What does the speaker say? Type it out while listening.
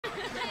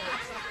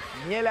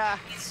Daniela.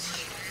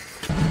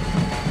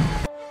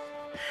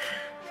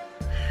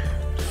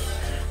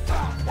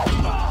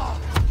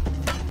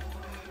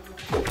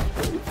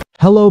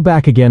 Hello,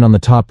 back again on the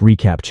Top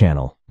Recap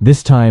channel.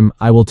 This time,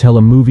 I will tell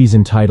a movie's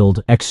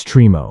entitled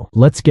Extremo.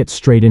 Let's get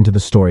straight into the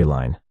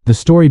storyline. The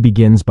story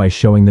begins by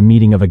showing the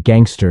meeting of a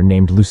gangster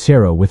named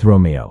Lucero with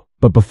Romeo.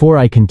 But before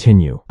I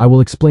continue, I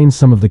will explain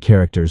some of the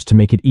characters to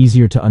make it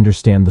easier to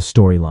understand the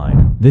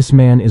storyline. This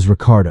man is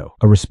Ricardo,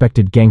 a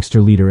respected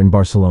gangster leader in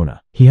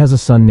Barcelona. He has a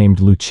son named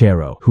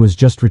Lucero, who has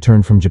just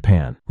returned from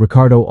Japan.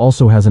 Ricardo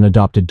also has an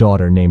adopted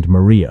daughter named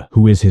Maria,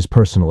 who is his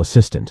personal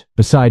assistant.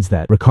 Besides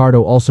that,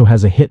 Ricardo also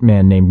has a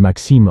hitman named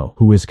Maximo,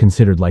 who is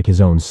considered like his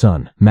own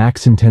son.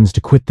 Max intends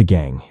to quit the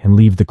gang and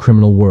leave the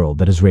criminal world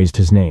that has raised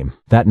his name.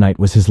 That night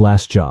was his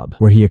last job,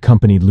 where he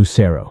accompanied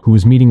Lucero, who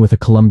was meeting with a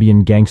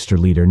Colombian gangster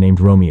leader named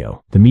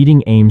Romeo. The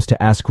meeting aims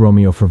to ask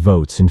Romeo for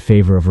votes in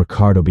favor of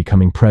Ricardo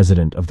becoming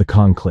president of the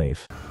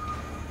conclave.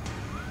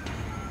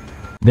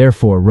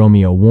 Therefore,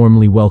 Romeo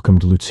warmly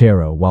welcomed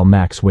Lucero while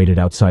Max waited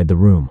outside the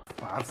room.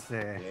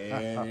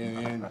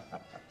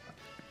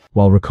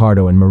 While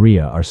Ricardo and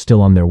Maria are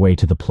still on their way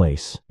to the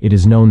place, it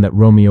is known that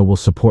Romeo will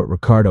support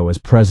Ricardo as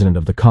president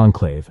of the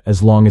conclave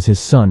as long as his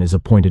son is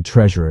appointed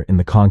treasurer in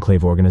the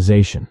conclave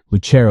organization.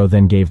 Lucero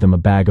then gave them a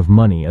bag of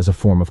money as a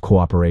form of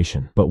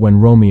cooperation. But when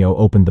Romeo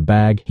opened the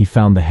bag, he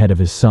found the head of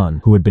his son,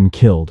 who had been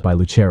killed by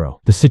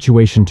Lucero. The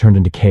situation turned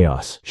into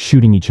chaos,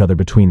 shooting each other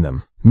between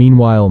them.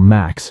 Meanwhile,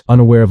 Max,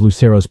 unaware of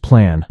Lucero's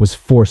plan, was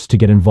forced to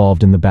get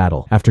involved in the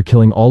battle. After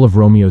killing all of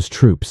Romeo's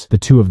troops, the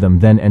two of them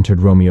then entered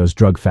Romeo's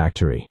drug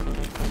factory.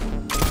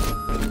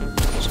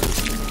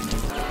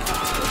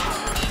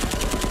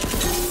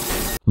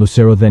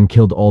 Lucero then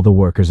killed all the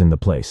workers in the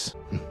place.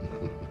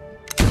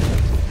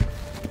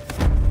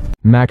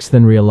 Max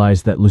then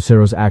realized that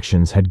Lucero's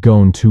actions had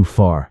gone too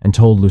far and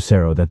told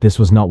Lucero that this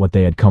was not what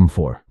they had come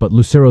for. But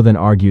Lucero then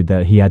argued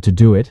that he had to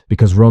do it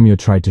because Romeo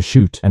tried to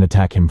shoot and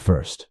attack him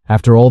first.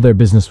 After all their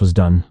business was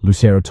done,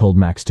 Lucero told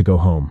Max to go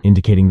home,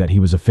 indicating that he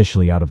was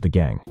officially out of the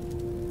gang.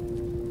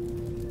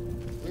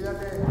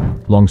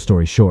 Long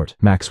story short,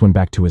 Max went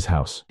back to his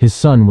house. His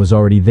son was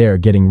already there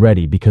getting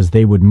ready because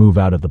they would move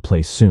out of the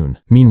place soon.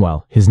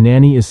 Meanwhile, his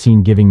nanny is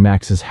seen giving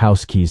Max's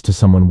house keys to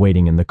someone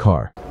waiting in the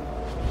car.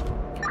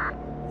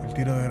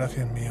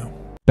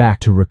 Back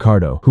to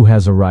Ricardo, who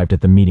has arrived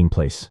at the meeting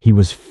place. He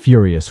was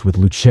furious with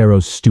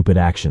Lucero's stupid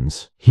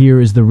actions.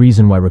 Here is the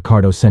reason why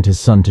Ricardo sent his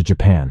son to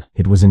Japan.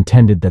 It was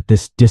intended that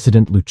this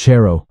dissident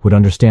Lucero would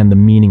understand the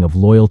meaning of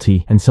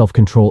loyalty and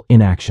self-control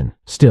in action.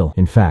 Still,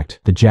 in fact,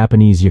 the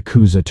Japanese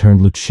Yakuza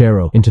turned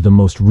Lucero into the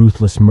most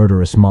ruthless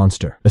murderous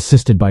monster.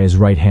 Assisted by his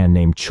right hand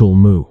named Chul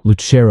Mu,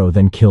 Lucero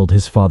then killed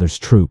his father's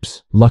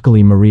troops.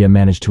 Luckily, Maria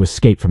managed to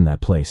escape from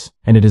that place.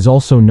 And it is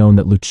also known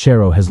that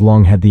Lucero has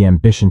long had the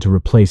ambition to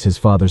replace his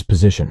father's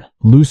position.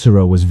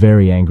 Lucero was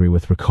very angry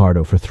with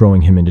Ricardo for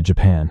throwing him into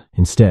Japan.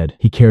 Instead,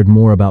 he cared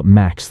more about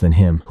Max than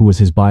him, who was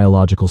his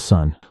biological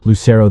son.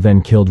 Lucero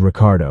then killed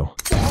Ricardo.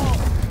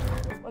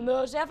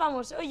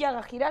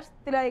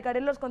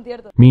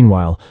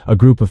 Meanwhile, a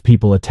group of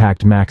people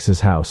attacked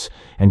Max's house,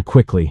 and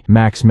quickly,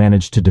 Max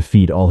managed to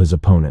defeat all his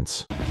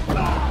opponents.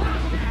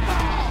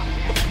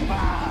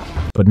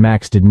 But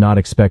Max did not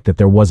expect that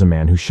there was a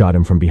man who shot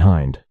him from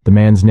behind. The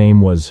man's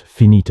name was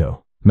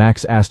Finito.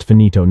 Max asked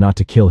Finito not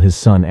to kill his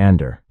son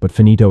Ander, but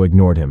Finito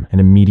ignored him and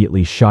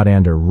immediately shot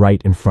Ander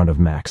right in front of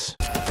Max.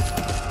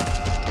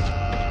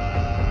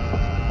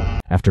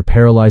 After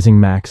paralyzing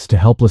Max to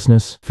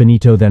helplessness,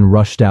 Finito then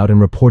rushed out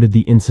and reported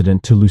the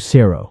incident to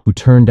Lucero, who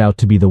turned out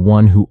to be the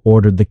one who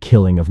ordered the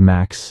killing of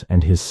Max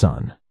and his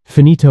son.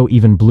 Finito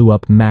even blew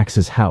up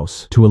Max's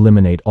house to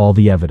eliminate all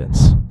the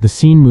evidence. The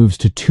scene moves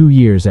to 2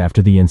 years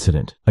after the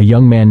incident. A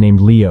young man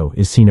named Leo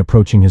is seen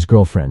approaching his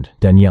girlfriend,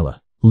 Daniela.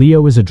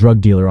 Leo is a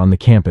drug dealer on the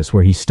campus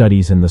where he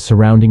studies in the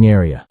surrounding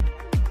area.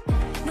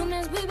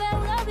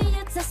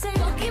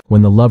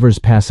 When the lovers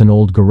pass an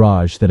old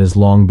garage that has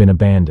long been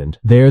abandoned,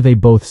 there they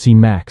both see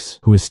Max,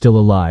 who is still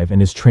alive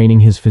and is training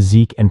his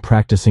physique and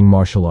practicing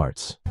martial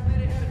arts.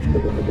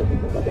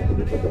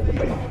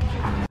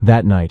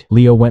 That night,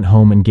 Leo went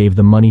home and gave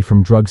the money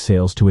from drug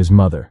sales to his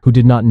mother, who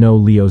did not know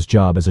Leo's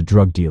job as a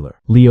drug dealer.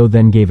 Leo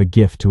then gave a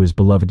gift to his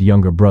beloved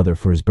younger brother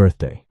for his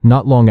birthday.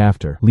 Not long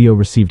after, Leo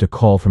received a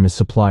call from his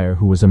supplier,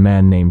 who was a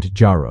man named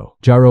Jaro.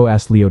 Jaro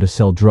asked Leo to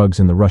sell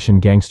drugs in the Russian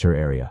gangster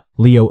area.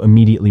 Leo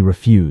immediately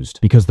refused,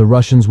 because the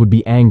Russians would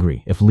be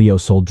angry if Leo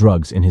sold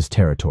drugs in his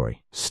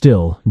territory.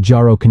 Still,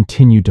 Jaro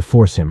continued to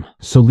force him,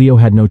 so Leo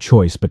had no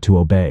choice but to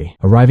obey.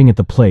 Arriving at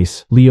the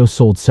place, Leo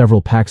sold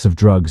several packs of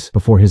drugs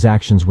before his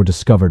actions were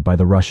discovered by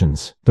the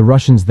Russians. The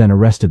Russians then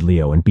arrested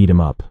Leo and beat him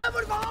up.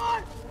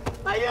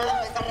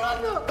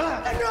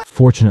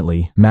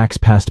 Fortunately, Max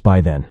passed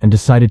by then and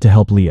decided to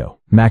help Leo.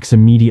 Max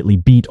immediately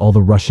beat all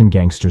the Russian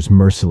gangsters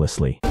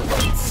mercilessly.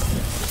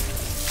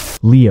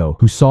 Leo,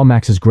 who saw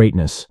Max's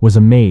greatness, was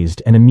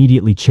amazed and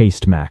immediately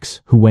chased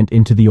Max, who went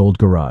into the old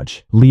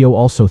garage. Leo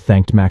also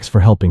thanked Max for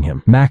helping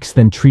him. Max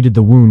then treated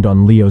the wound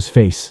on Leo's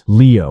face.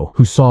 Leo,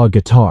 who saw a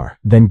guitar,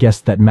 then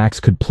guessed that Max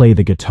could play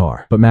the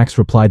guitar, but Max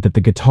replied that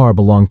the guitar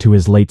belonged to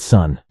his late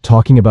son.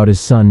 Talking about his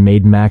son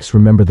made Max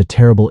remember the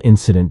terrible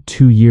incident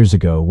 2 years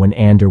ago when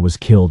Ander was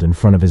killed in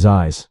front of his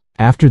eyes.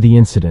 After the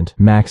incident,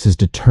 Max is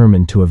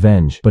determined to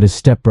avenge, but his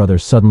stepbrother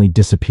suddenly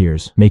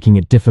disappears, making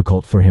it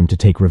difficult for him to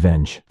take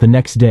revenge. The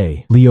next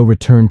day, Leo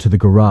returned to the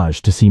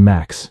garage to see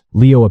Max.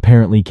 Leo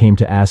apparently came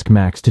to ask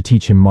Max to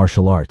teach him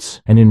martial arts,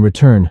 and in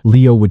return,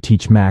 Leo would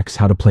teach Max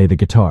how to play the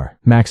guitar.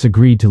 Max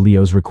agreed to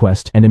Leo's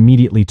request and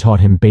immediately taught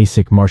him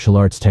basic martial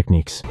arts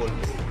techniques.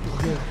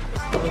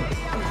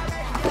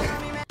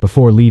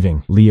 Before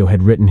leaving, Leo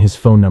had written his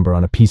phone number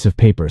on a piece of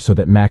paper so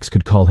that Max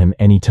could call him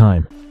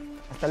anytime.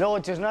 Hasta luego,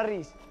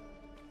 Chesnarris.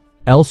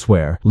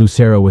 Elsewhere,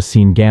 Lucero was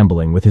seen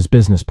gambling with his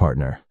business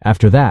partner.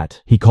 After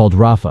that, he called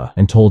Rafa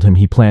and told him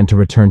he planned to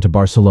return to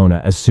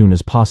Barcelona as soon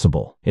as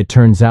possible. It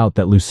turns out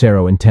that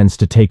Lucero intends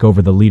to take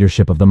over the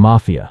leadership of the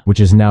mafia, which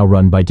is now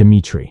run by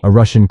Dimitri, a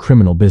Russian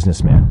criminal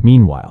businessman.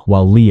 Meanwhile,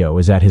 while Leo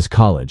is at his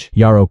college,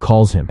 Yaro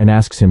calls him and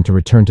asks him to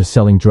return to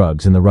selling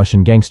drugs in the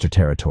Russian gangster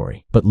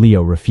territory. But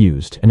Leo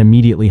refused and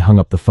immediately hung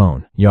up the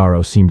phone.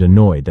 Yaro seemed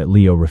annoyed that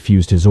Leo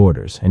refused his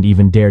orders and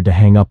even dared to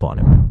hang up on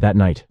him. That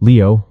night,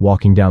 Leo,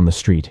 walking down the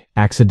street,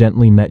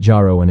 accidentally met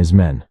Jaro and his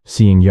men.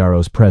 Seeing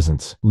Yaro's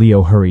presence,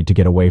 Leo hurried to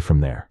get away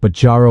from there. But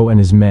Jaro and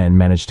his men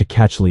managed to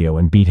catch Leo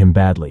and beat him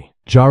badly.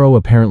 Jaro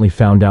apparently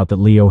found out that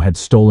Leo had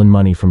stolen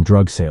money from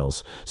drug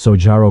sales, so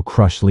Jaro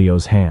crushed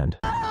Leo's hand.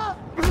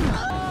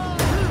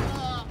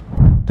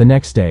 The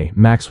next day,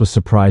 Max was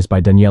surprised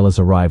by Daniela's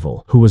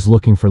arrival, who was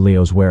looking for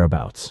Leo's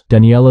whereabouts.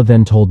 Daniela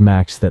then told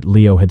Max that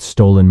Leo had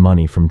stolen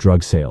money from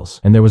drug sales,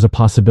 and there was a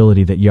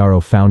possibility that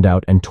Yaro found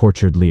out and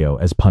tortured Leo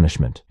as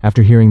punishment.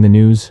 After hearing the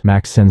news,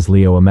 Max sends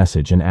Leo a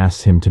message and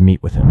asks him to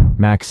meet with him.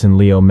 Max and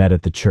Leo met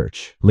at the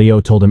church.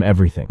 Leo told him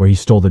everything, where he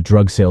stole the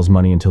drug sales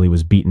money until he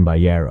was beaten by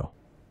Yaro.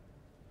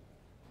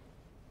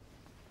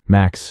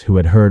 Max, who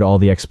had heard all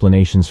the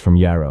explanations from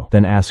Yaro,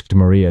 then asked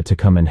Maria to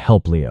come and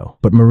help Leo.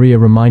 But Maria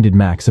reminded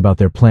Max about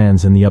their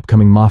plans in the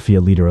upcoming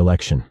mafia leader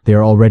election. They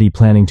are already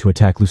planning to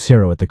attack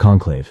Lucero at the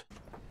conclave.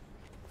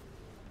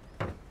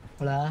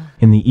 Hola.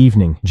 In the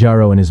evening,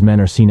 Jaro and his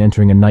men are seen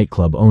entering a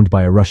nightclub owned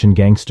by a Russian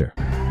gangster.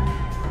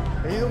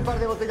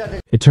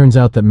 It turns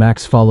out that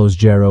Max follows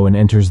Jaro and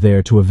enters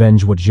there to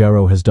avenge what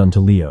Jaro has done to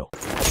Leo.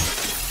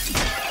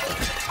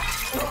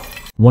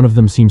 One of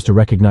them seems to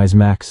recognize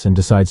Max and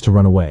decides to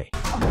run away.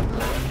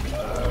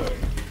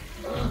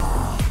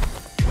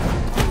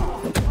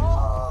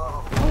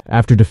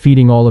 After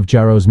defeating all of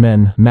Jaro's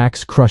men,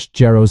 Max crushed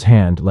Jaro's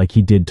hand like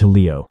he did to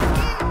Leo.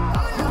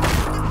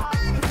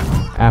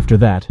 After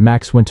that,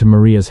 Max went to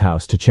Maria's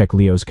house to check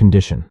Leo's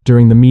condition.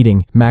 During the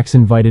meeting, Max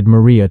invited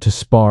Maria to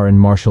spar in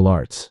martial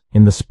arts.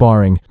 In the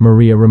sparring,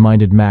 Maria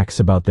reminded Max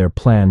about their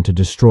plan to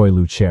destroy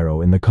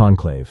Lucero in the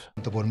conclave.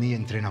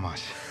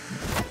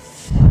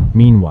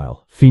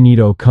 Meanwhile,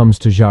 Finito comes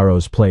to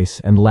Jaro's place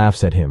and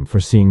laughs at him for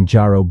seeing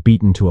Jaro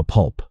beaten to a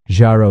pulp.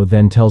 Jaro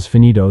then tells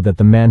Finito that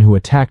the man who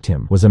attacked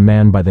him was a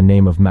man by the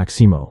name of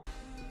Maximo.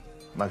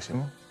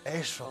 Máximo?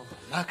 Eso,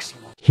 Máximo.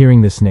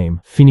 Hearing this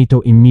name, Finito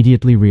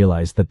immediately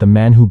realized that the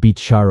man who beat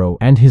Jaro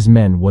and his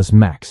men was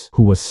Max,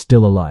 who was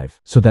still alive.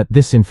 So that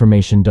this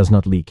information does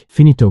not leak,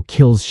 Finito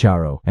kills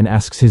Jaro and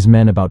asks his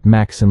men about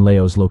Max and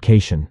Leo's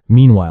location.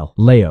 Meanwhile,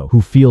 Leo, who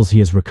feels he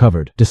has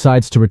recovered,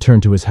 decides to return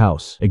to his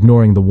house,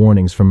 ignoring the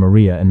warnings from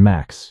Maria and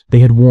Max. They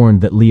had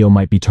warned that Leo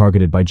might be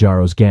targeted by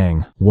Jaro's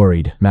gang.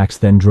 Worried, Max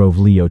then drove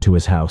Leo to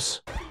his house.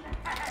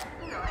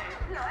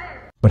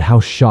 But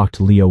how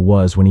shocked Leo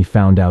was when he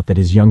found out that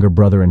his younger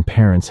brother and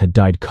parents had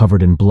died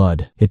covered in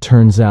blood. It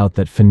turns out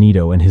that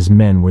Finito and his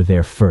men were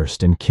there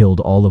first and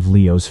killed all of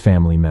Leo's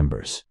family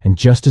members. And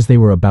just as they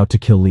were about to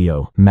kill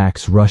Leo,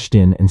 Max rushed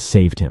in and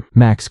saved him.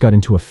 Max got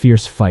into a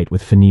fierce fight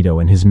with Finito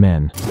and his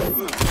men.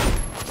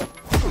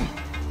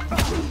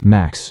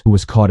 Max, who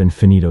was caught in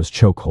Finito's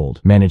chokehold,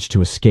 managed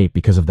to escape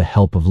because of the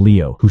help of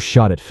Leo, who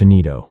shot at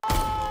Finito.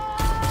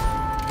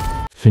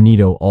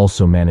 Finito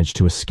also managed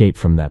to escape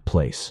from that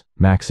place.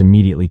 Max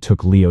immediately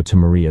took Leo to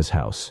Maria's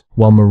house.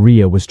 While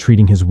Maria was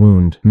treating his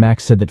wound,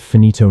 Max said that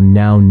Finito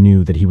now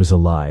knew that he was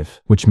alive,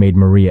 which made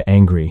Maria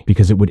angry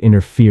because it would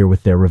interfere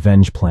with their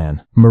revenge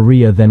plan.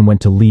 Maria then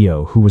went to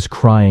Leo, who was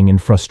crying in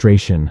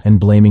frustration and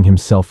blaming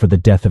himself for the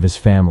death of his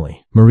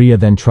family. Maria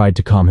then tried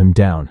to calm him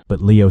down,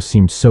 but Leo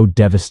seemed so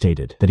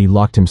devastated that he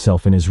locked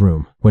himself in his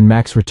room. When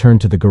Max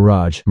returned to the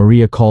garage,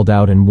 Maria called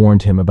out and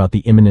warned him about the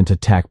imminent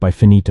attack by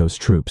Finito's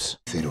troops.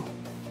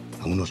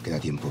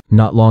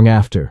 Not long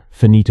after,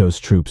 Finito's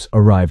troops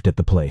arrived at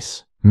the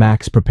place.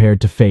 Max prepared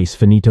to face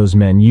Finito's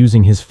men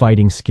using his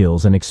fighting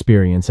skills and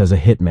experience as a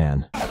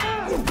hitman.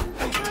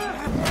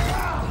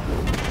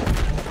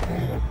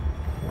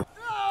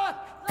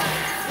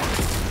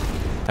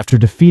 After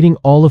defeating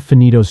all of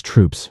Finito's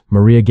troops,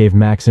 Maria gave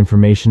Max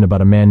information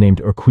about a man named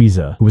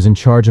Urquiza, who was in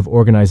charge of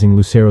organizing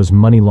Lucero's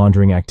money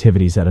laundering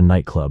activities at a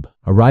nightclub.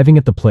 Arriving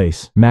at the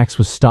place, Max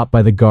was stopped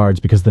by the guards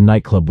because the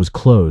nightclub was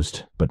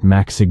closed, but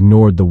Max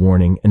ignored the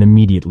warning and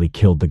immediately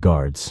killed the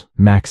guards.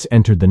 Max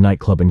entered the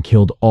nightclub and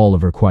killed all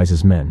of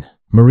Urquiza's men.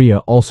 Maria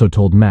also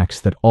told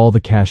Max that all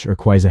the cash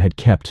Urquiza had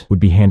kept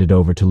would be handed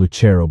over to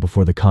Lucero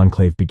before the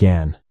conclave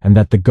began, and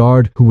that the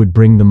guard who would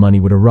bring the money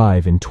would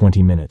arrive in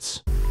 20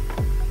 minutes.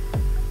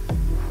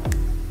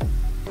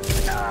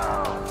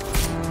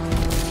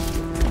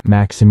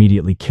 Max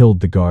immediately killed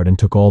the guard and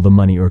took all the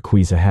money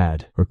Urquiza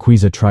had.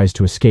 Urquiza tries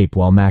to escape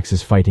while Max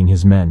is fighting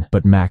his men,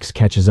 but Max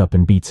catches up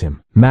and beats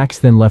him. Max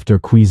then left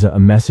Urquiza a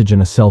message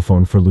and a cell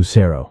phone for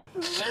Lucero.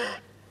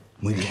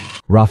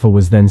 Rafa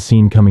was then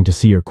seen coming to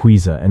see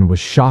Urquiza and was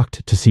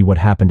shocked to see what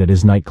happened at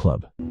his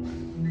nightclub.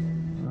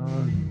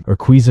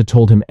 Urquiza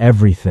told him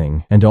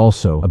everything, and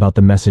also about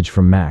the message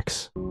from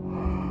Max.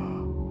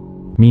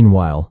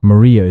 Meanwhile,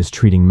 Maria is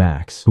treating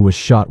Max, who was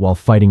shot while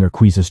fighting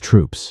Urquiza's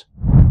troops.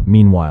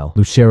 Meanwhile,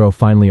 Lucero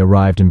finally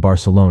arrived in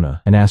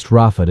Barcelona and asked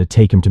Rafa to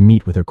take him to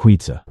meet with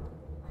Urquiza.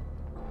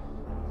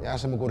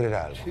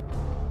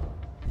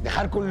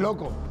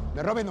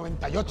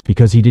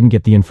 Because he didn't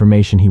get the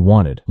information he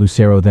wanted,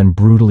 Lucero then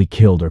brutally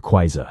killed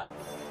Urquiza.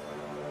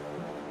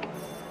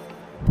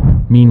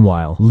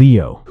 Meanwhile,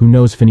 Leo, who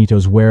knows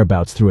Finito's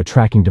whereabouts through a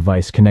tracking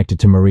device connected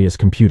to Maria's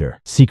computer,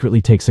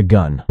 secretly takes a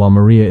gun while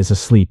Maria is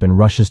asleep and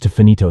rushes to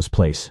Finito's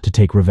place to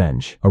take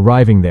revenge.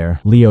 Arriving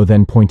there, Leo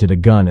then pointed a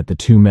gun at the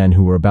two men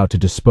who were about to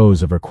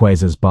dispose of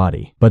Urquiza's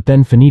body. But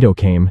then Finito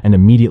came and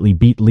immediately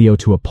beat Leo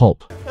to a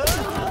pulp.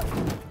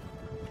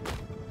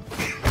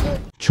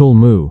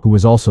 Chulmu, who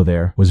was also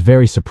there, was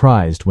very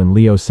surprised when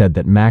Leo said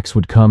that Max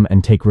would come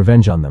and take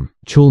revenge on them.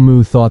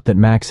 Chulmu thought that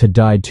Max had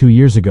died 2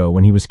 years ago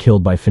when he was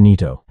killed by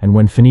Finito, and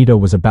when Finito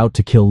was about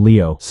to kill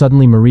Leo,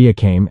 suddenly Maria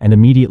came and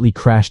immediately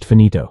crashed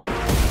Finito.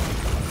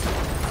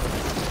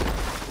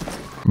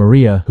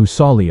 Maria, who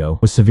saw Leo,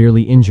 was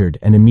severely injured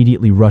and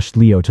immediately rushed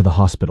Leo to the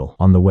hospital.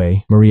 On the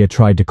way, Maria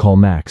tried to call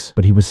Max,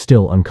 but he was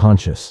still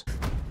unconscious.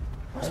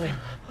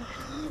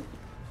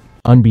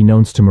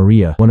 Unbeknownst to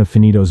Maria, one of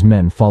Finito's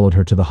men followed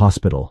her to the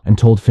hospital and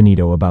told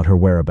Finito about her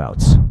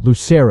whereabouts.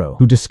 Lucero,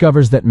 who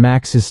discovers that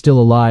Max is still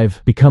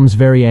alive, becomes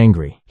very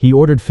angry. He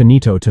ordered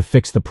Finito to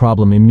fix the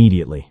problem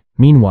immediately.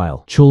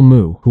 Meanwhile,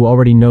 Chulmu, who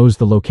already knows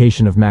the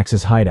location of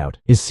Max's hideout,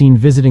 is seen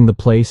visiting the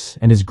place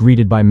and is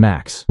greeted by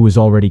Max, who is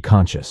already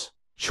conscious.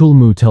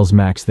 Chulmu tells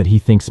Max that he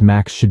thinks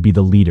Max should be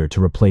the leader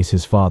to replace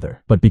his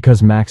father. But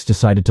because Max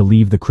decided to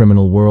leave the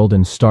criminal world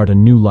and start a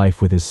new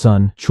life with his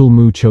son,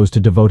 Chulmu chose to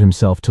devote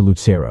himself to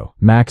Lucero.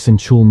 Max and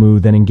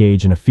Chulmu then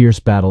engage in a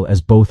fierce battle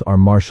as both are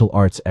martial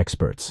arts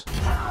experts.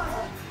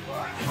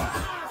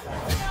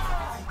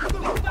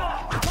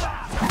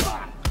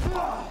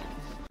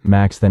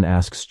 Max then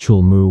asks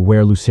Chulmu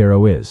where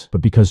Lucero is,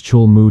 but because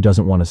Chulmu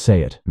doesn't want to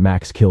say it,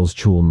 Max kills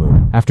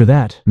Chulmu. After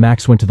that,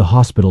 Max went to the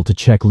hospital to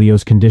check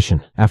Leo's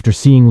condition. After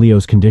seeing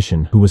Leo's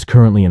condition, who was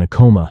currently in a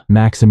coma,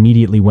 Max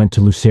immediately went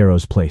to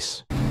Lucero's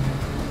place.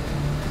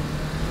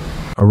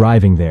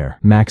 Arriving there,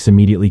 Max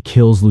immediately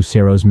kills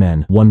Lucero's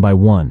men, one by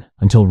one,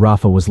 until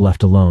Rafa was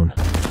left alone.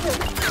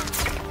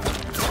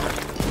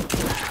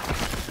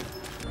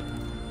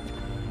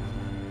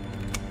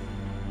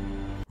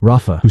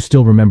 Rafa, who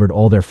still remembered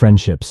all their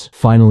friendships,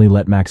 finally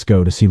let Max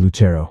go to see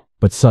Lucero.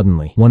 But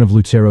suddenly, one of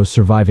Lucero's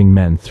surviving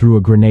men threw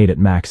a grenade at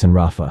Max and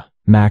Rafa.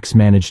 Max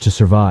managed to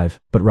survive,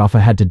 but Rafa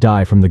had to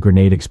die from the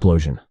grenade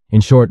explosion. In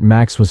short,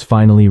 Max was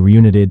finally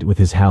reunited with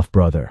his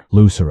half-brother,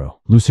 Lucero.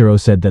 Lucero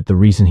said that the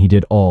reason he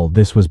did all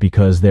this was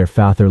because their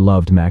father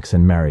loved Max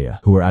and Maria,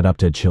 who were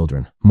adopted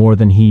children, more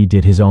than he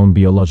did his own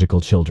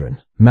biological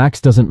children. Max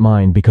doesn't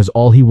mind because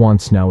all he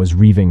wants now is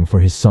grieving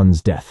for his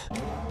son's death.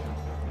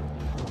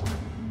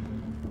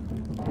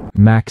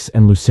 Max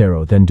and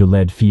Lucero then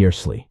duelled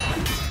fiercely.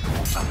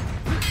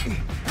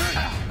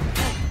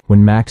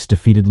 When Max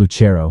defeated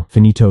Lucero,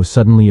 Finito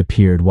suddenly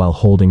appeared while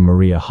holding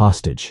Maria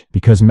hostage.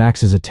 Because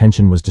Max's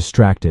attention was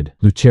distracted,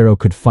 Lucero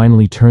could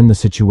finally turn the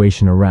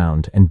situation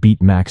around and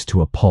beat Max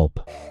to a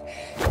pulp.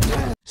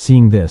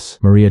 Seeing this,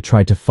 Maria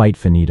tried to fight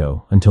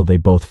Finito until they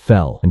both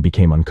fell and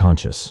became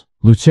unconscious.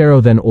 Lucero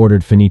then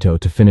ordered Finito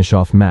to finish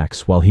off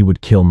Max while he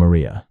would kill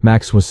Maria.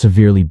 Max was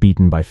severely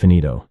beaten by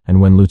Finito,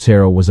 and when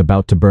Lucero was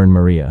about to burn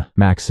Maria,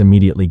 Max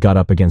immediately got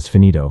up against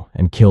Finito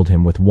and killed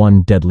him with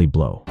one deadly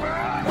blow.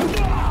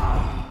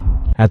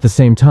 At the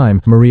same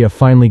time, Maria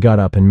finally got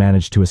up and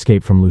managed to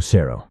escape from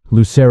Lucero.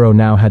 Lucero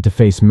now had to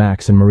face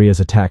Max and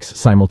Maria's attacks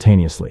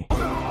simultaneously.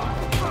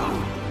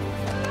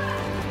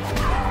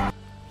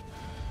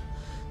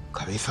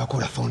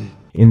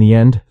 In the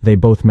end, they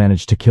both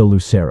managed to kill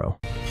Lucero.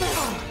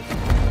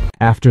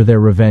 After their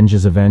revenge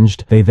is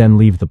avenged, they then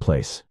leave the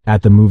place.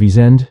 At the movie's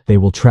end, they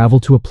will travel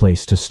to a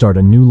place to start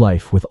a new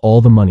life with all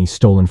the money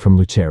stolen from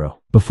Lucero.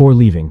 Before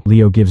leaving,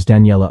 Leo gives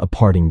Daniela a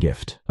parting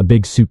gift, a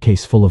big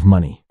suitcase full of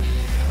money.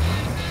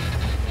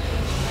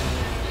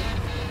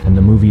 And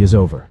the movie is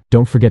over.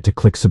 Don't forget to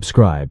click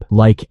subscribe,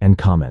 like, and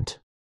comment.